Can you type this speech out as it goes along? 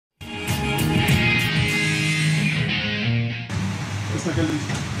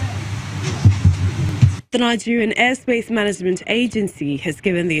The Nigerian Airspace Management Agency has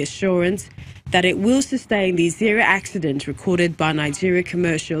given the assurance that it will sustain the zero accident recorded by Nigeria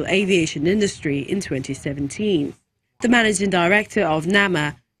commercial aviation industry in 2017. The managing director of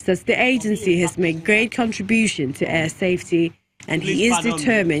NAMA says the agency has made great contribution to air safety and he is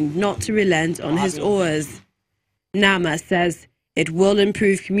determined not to relent on his oars. NAMA says it will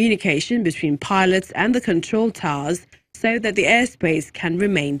improve communication between pilots and the control towers so that the airspace can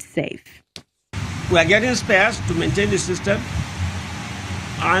remain safe. We are getting spares to maintain the system,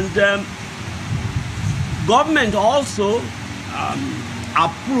 and government also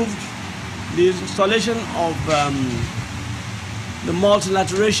approved the installation of the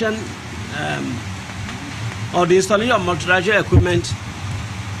multilateration or the installation of multilateral equipment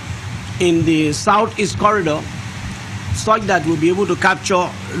in the southeast corridor, such that we'll be able to capture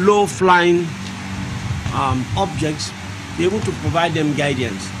low-flying objects, be able to provide them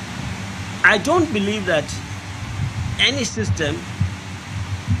guidance. I don't believe that any system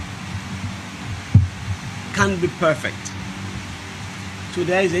can be perfect. So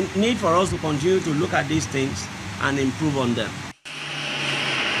there is a need for us to continue to look at these things and improve on them.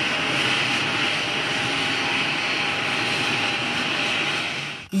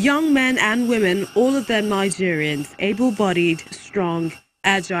 Young men and women, all of them Nigerians, able-bodied, strong,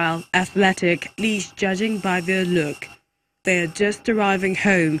 agile, athletic, at least judging by their look. They are just arriving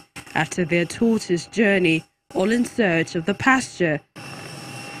home after their tortoise journey, all in search of the pasture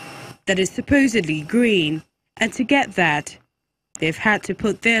that is supposedly green. And to get that, they've had to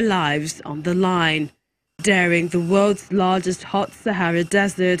put their lives on the line, daring the world's largest hot Sahara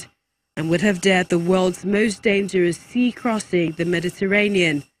desert, and would have dared the world's most dangerous sea crossing, the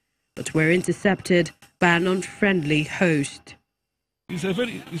Mediterranean, but were intercepted by an unfriendly host.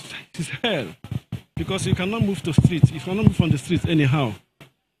 It's hell, because you cannot move the streets. You cannot move on the streets anyhow.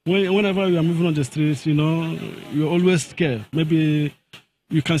 Whenever you are moving on the streets, you know, you're always scared. Maybe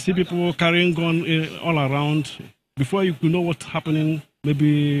you can see people carrying guns all around. Before you know what's happening,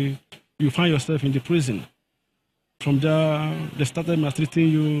 maybe you find yourself in the prison. From there, they started maltreating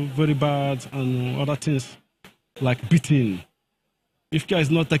you very bad and other things like beating. If care is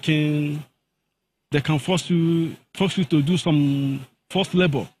not taken, they can force you to do some forced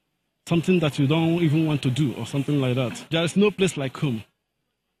labor, something that you don't even want to do or something like that. There is no place like home.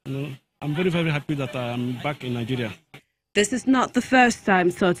 You know, I'm very, very happy that I'm back in Nigeria. This is not the first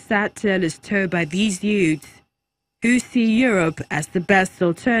time such sad tale is told by these youths who see Europe as the best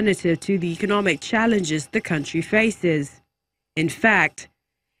alternative to the economic challenges the country faces. In fact,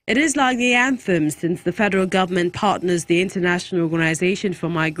 it is like the anthem since the federal government partners the International Organization for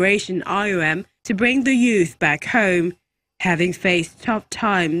Migration, IOM, to bring the youth back home, having faced tough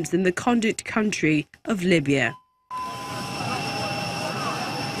times in the conduit country of Libya.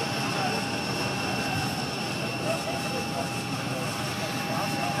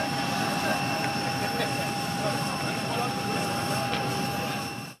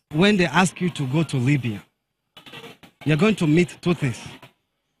 When they ask you to go to Libya, you're going to meet two things: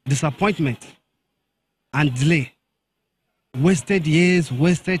 disappointment and delay. Wasted years,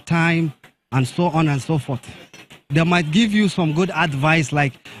 wasted time, and so on and so forth. They might give you some good advice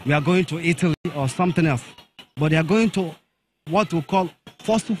like we are going to Italy or something else, but they are going to what we call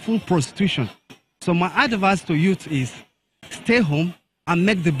forceful prostitution. So my advice to youth is stay home and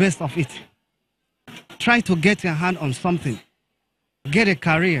make the best of it. Try to get your hand on something. Get a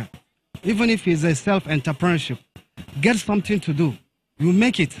career, even if it's a self-entrepreneurship. Get something to do. You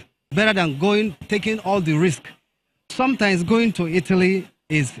make it better than taking all the risk. Sometimes going to Italy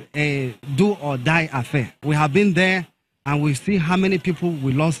is a do or die affair. We have been there and we see how many people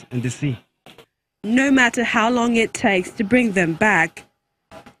we lost in the sea. No matter how long it takes to bring them back,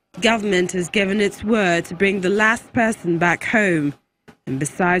 government has given its word to bring the last person back home. And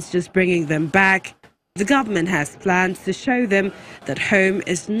besides just bringing them back, the government has plans to show them that home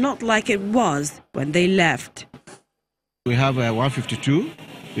is not like it was when they left. We have 152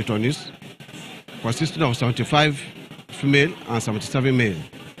 returnees, consisting of 75 female and 77 male.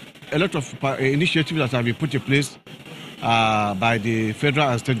 A lot of initiatives that have been put in place by the federal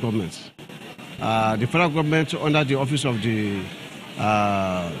and state governments. The federal government, under the office of the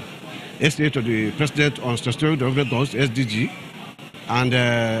SA to the President on Sustainable Development Goals, SDG, and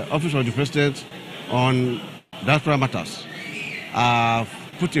the office of the President on diaspora matters,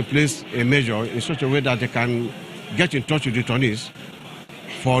 put in place a measure in such a way that they can get in touch with returnees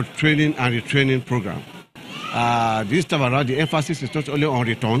for training and retraining program. This time around, the emphasis is not only on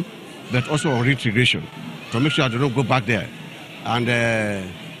return, but also on reintegration, to make sure they don't go back there.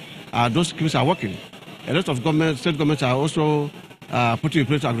 And those schemes are working. A lot of state governments are also putting in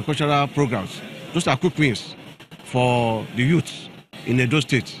place agricultural programs. Those are quick wins for the youth in Edo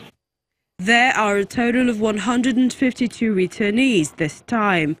State. There are a total of 152 returnees this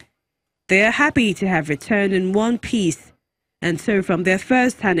time. They are happy to have returned in one piece, and so from their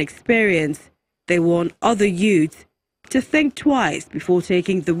first-hand experience, they warn other youths to think twice before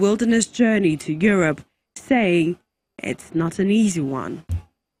taking the wilderness journey to Europe, saying it's not an easy one.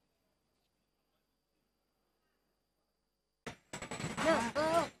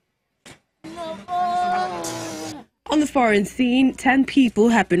 On the foreign scene, 10 people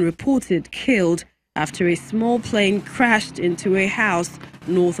have been reported killed after a small plane crashed into a house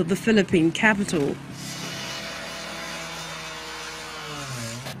north of the Philippine capital.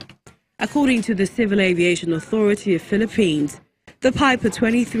 According to the Civil Aviation Authority of Philippines, the Piper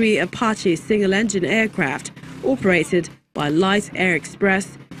 23 Apache single-engine aircraft operated by Light Air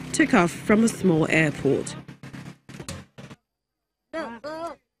Express took off from a small airport.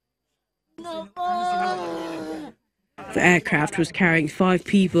 The aircraft was carrying 5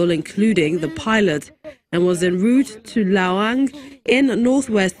 people, including the pilot, and was en route to Laoang in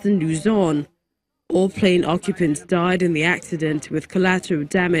northwestern Luzon. All plane occupants died in the accident, with collateral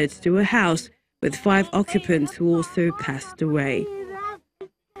damage to a house with 5 occupants who also passed away.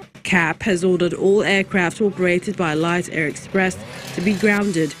 CAP has ordered all aircraft operated by Light Air Express to be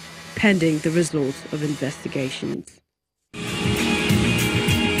grounded, pending the results of investigations.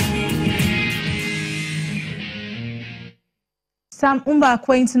 Sam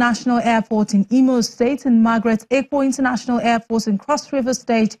Mbakwe International Airport in Imo State and Margaret Ekpo International Airport in Cross River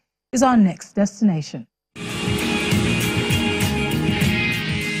State is our next destination.